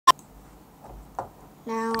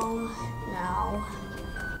Now.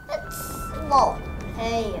 Whoa.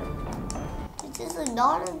 Hey. This is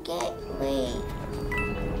another gateway.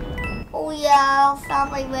 Oh yeah, I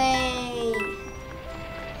found my way.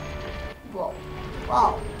 Whoa.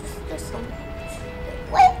 There's some.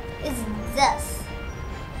 What is this?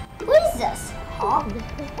 What is this? Huh?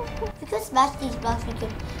 If you could smash these blocks, we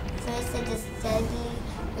could first and just steadily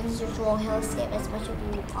unusual hellscape as much as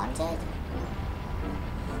we wanted.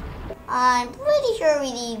 I'm pretty sure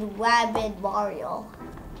we need Rabbid Mario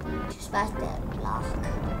to smash that block.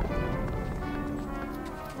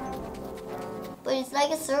 But it's like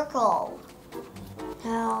a circle.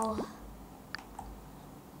 Now,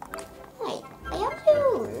 wait, I have to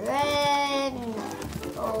run.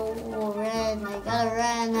 Oh, run! I gotta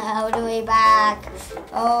run all the way back.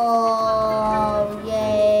 Oh,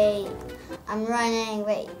 yay! I'm running.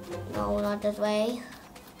 Wait, no, not this way.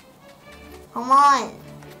 Come on.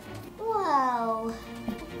 Wow.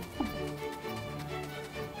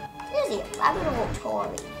 Seriously, rabbit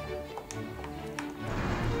laboratory.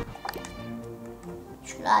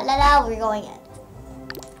 La la la, we're going in.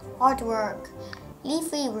 Artwork.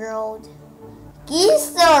 Leafy World.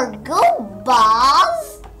 Geese are good,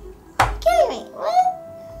 boss. Kidding me? What?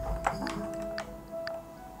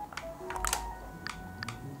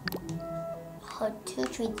 Oh, 2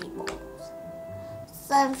 3D balls.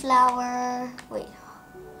 Sunflower. Wait.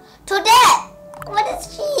 Toadette! What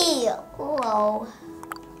is she? Whoa.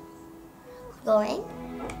 Going.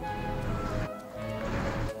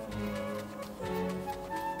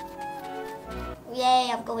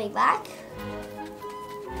 Yay, I'm going back.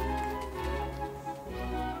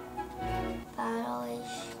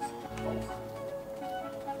 Battle-ish.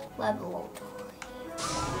 Laboratory.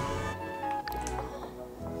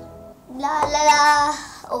 La la la.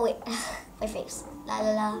 Oh wait, my face. La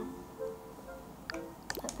la la.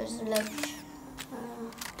 There's like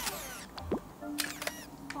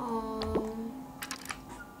oh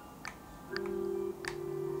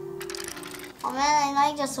man, I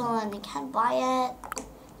like this one. I can't buy it.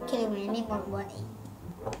 Kidding me, I need more money.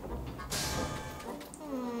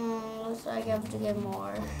 Looks like I have to get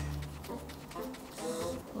more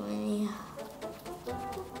money.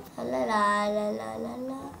 La la la la la la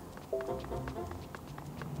la.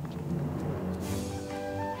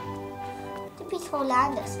 Peaceful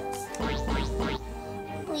land this is.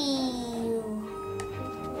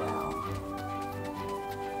 Well.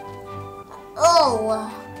 Oh!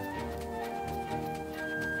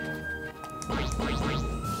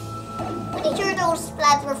 Pretty sure those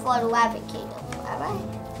plants were for the Rabbit Kingdom, alright?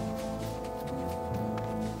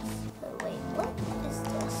 Wait, what is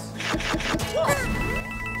this?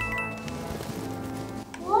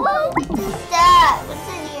 What is that? What's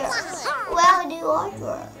in here? Wow, new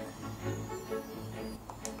artwork.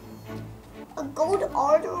 A gold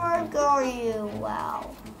artwork, are you? Wow.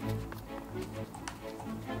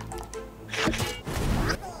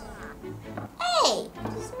 Hey!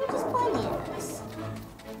 This is what this bunny is.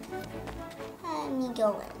 Let me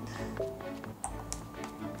go in.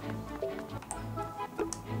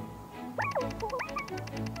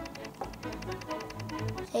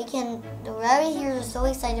 The rabbit here is so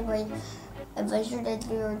excited by the adventure that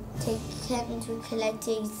we were taken to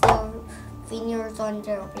collecting souvenirs on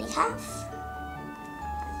their behalf.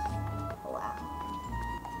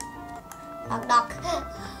 Knock, knock.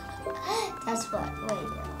 That's what. Wait.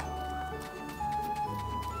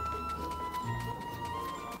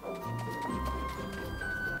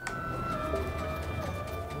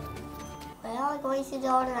 Well, I'm going to the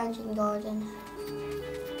other engine garden.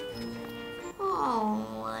 Oh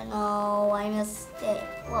no, I missed it.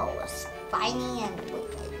 Whoa, a spiny and wait.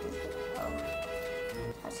 Oh,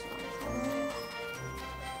 that's not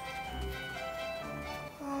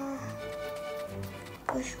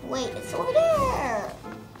wait, it's over there.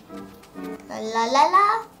 La la la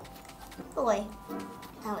la. Oh wait.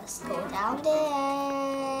 Now let's go down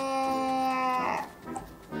there.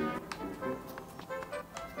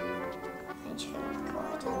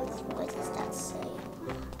 What does that say?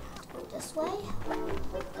 Go this way.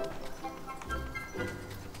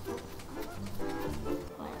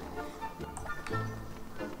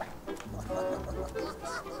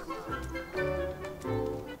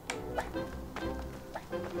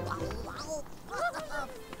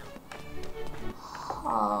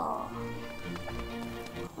 Oh.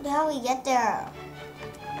 How do we get there?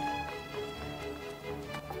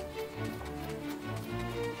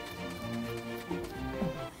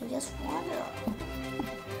 I just wonder.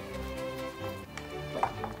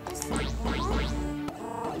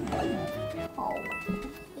 Oh,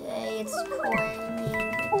 yay, it's pouring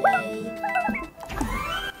today.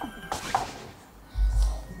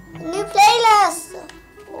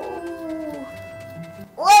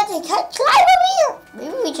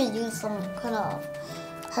 some kind of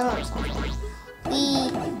hammer or something.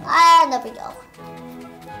 And there we go.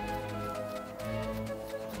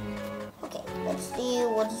 Okay, let's see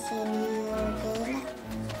what's in here again.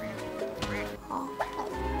 Oh,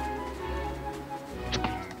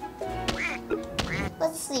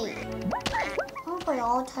 let's see. I'm going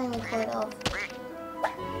all time record of.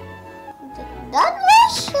 That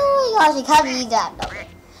ratio, gosh, you can't read that number.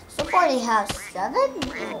 So far they have 7.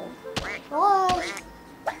 Oh, gosh.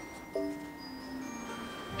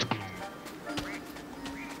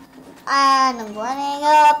 And I'm running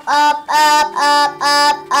up.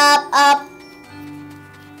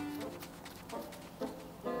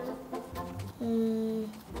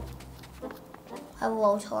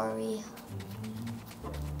 Hello, Tori.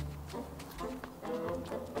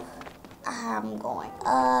 I'm going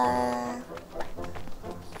up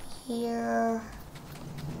here.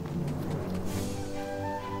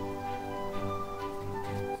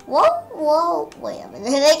 Whoa, wait a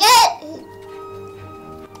minute again.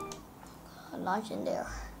 Launch in there.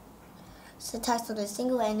 This attacks on a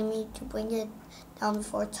single enemy to bring it down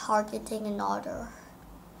before targeting another.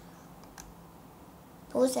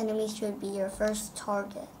 Those enemies should be your first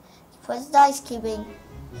target. Press dice keeping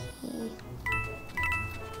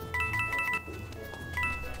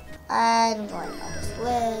and going on the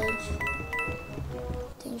switch.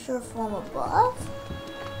 Danger from above.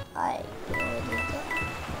 I already did.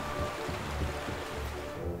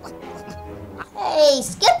 Hey,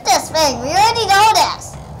 skip this thing. We already know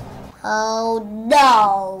this. Oh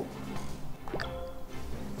no.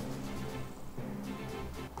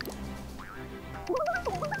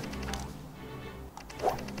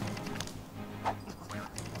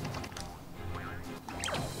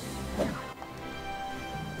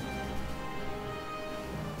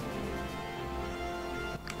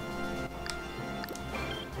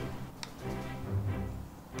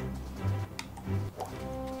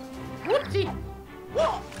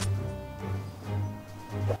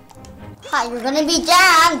 Hi, you're gonna be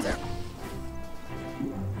jammed.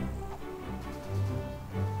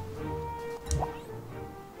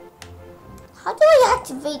 How do I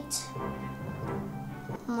activate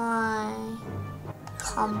my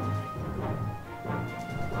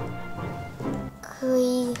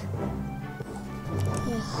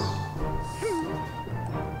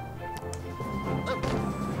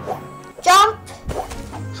jump?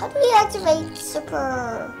 How do we activate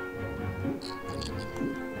super?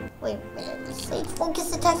 Wait a minute. Say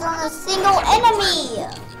focus attack on a single enemy.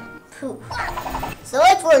 Poof. So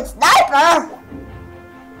wait for a sniper.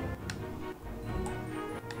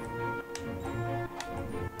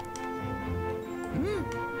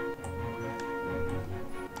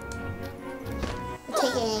 We're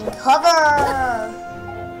taking cover.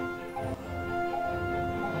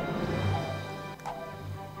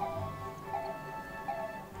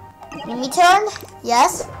 Enemy turn?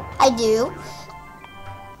 Yes, I do.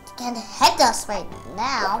 Can't hit us right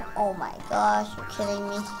now. Oh my gosh, you're kidding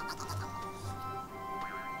me.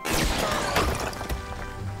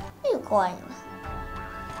 Where are you going?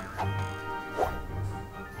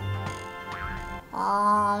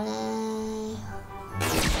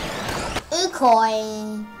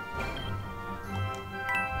 Coin.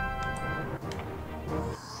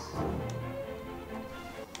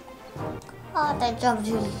 Oh, that jumped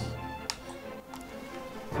too.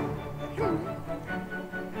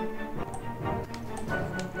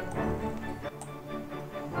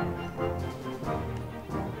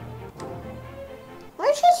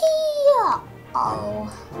 Where should he? Oh,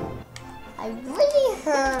 I really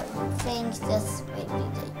think this may be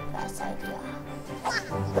the best idea.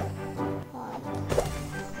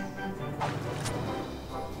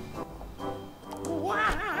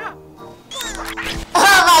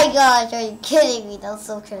 Oh my gosh, are you kidding me? That's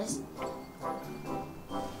so crazy.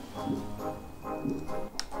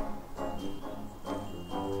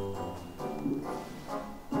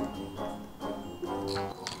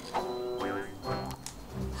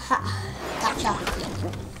 Ha, gotcha.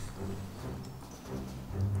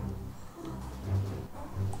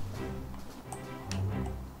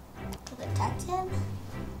 Attack him.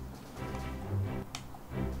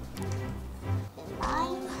 In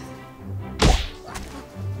line.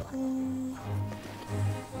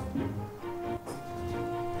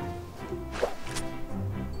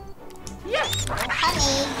 Yes.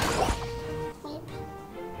 Honey.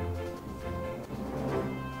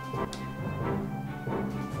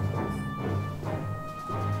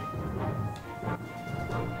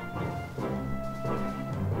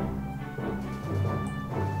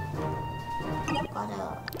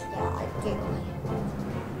 Yeah, I do.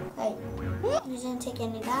 Hey, you didn't take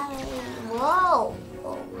any damage. Whoa!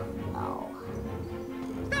 Oh,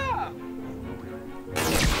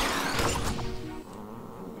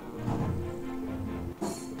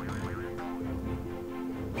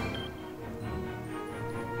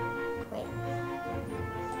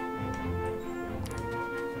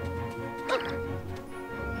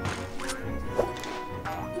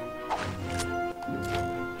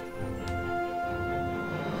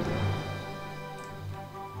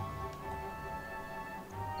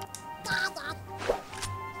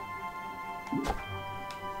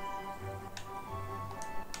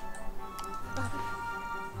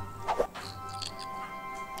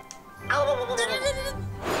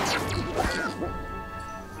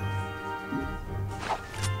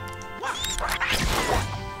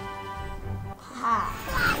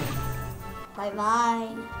 Bye bye.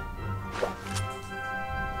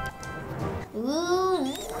 Ooh,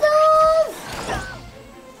 no!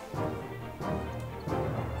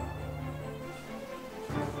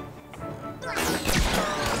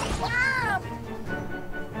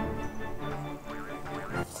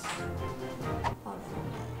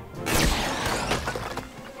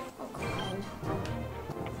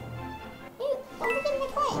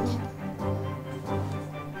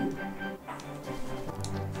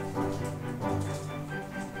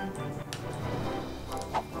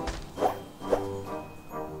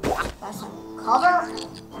 Cover.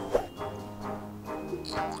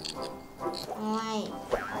 Alright.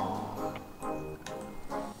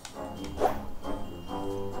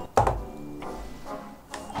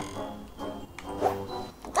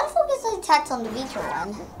 Gotta focus on attacks on the weaker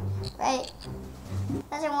one, right?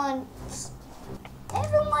 Everyone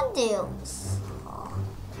deals. Oh.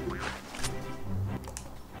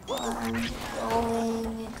 I'm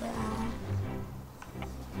going down.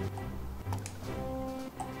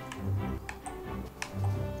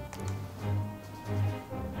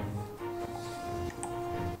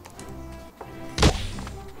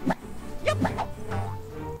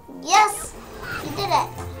 Yes, you did it.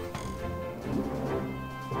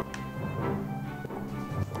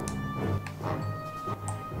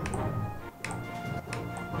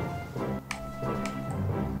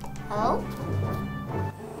 Oh?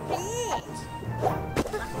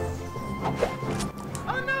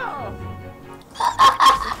 Oh no!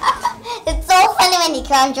 It's so funny when he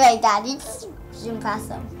comes like that. You just zoom past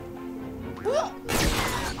him.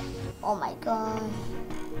 Oh my god.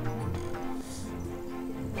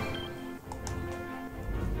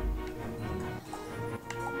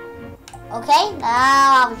 Okay,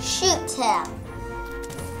 now I'll shoot him.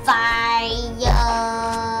 Fire!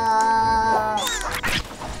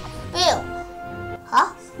 Boom!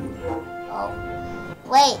 Huh? Oh,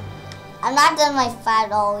 wait. I'm not done my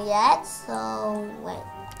battle yet, so wait.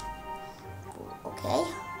 Okay.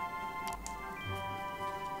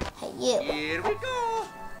 Hey, you. Here we go!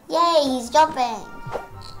 Yay, he's jumping.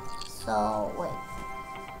 So, wait.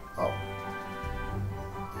 Oh.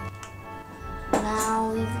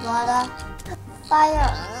 Now we've got a fire.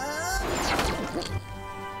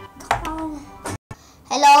 Come on.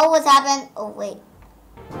 Hello, what's happened? Oh, wait.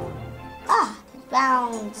 Ah, it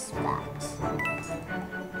bounced back.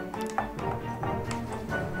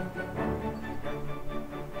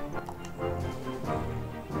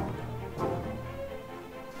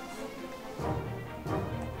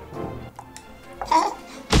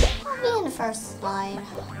 I'll be in the first line.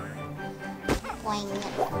 Boing.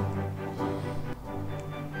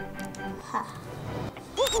 Huh.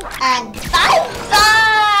 And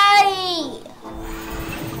bye-bye!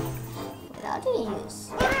 What do you use?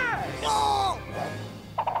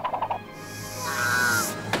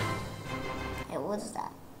 Hey, what is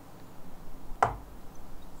that?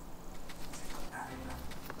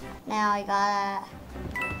 Now I gotta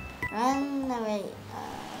run away.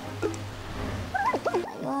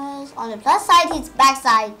 On the plus side, his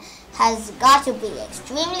backside has got to be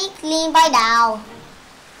extremely clean by now.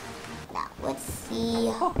 Now, let's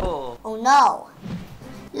see. Oh no.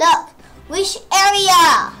 Look, which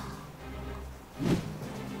area?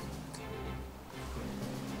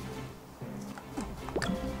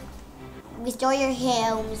 Restore your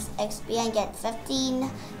health XP and get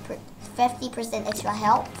 50% extra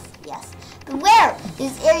health. Yes. Beware!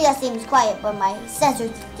 This area seems quiet, but my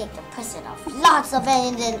sensors detect the presence of lots of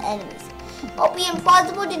hidden enemies. It will be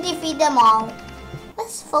impossible to defeat them all.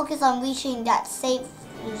 Let's focus on reaching that safe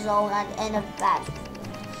zone at the end of the battle.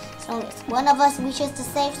 So if one of us reaches the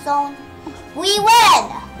safe zone, we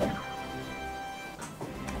win!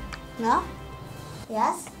 No?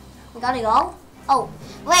 Yes? We gotta go? Oh,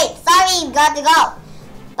 wait, sorry, you got to go.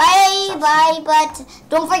 Bye, but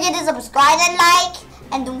don't forget to subscribe and like.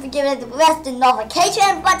 And don't forget to press the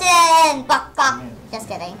notification button. Just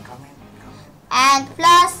kidding. And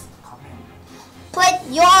plus, put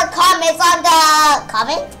your comments on the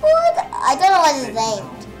comment board. I don't know what it's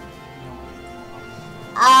named.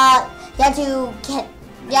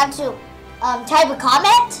 You have to type a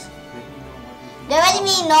comment. They're letting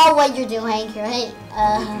me know what you're doing, right?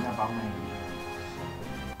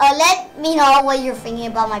 Let me know what you're thinking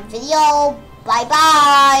about my video. Bye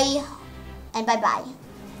bye. And bye bye.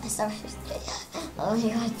 Sorry. Oh my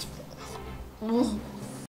god.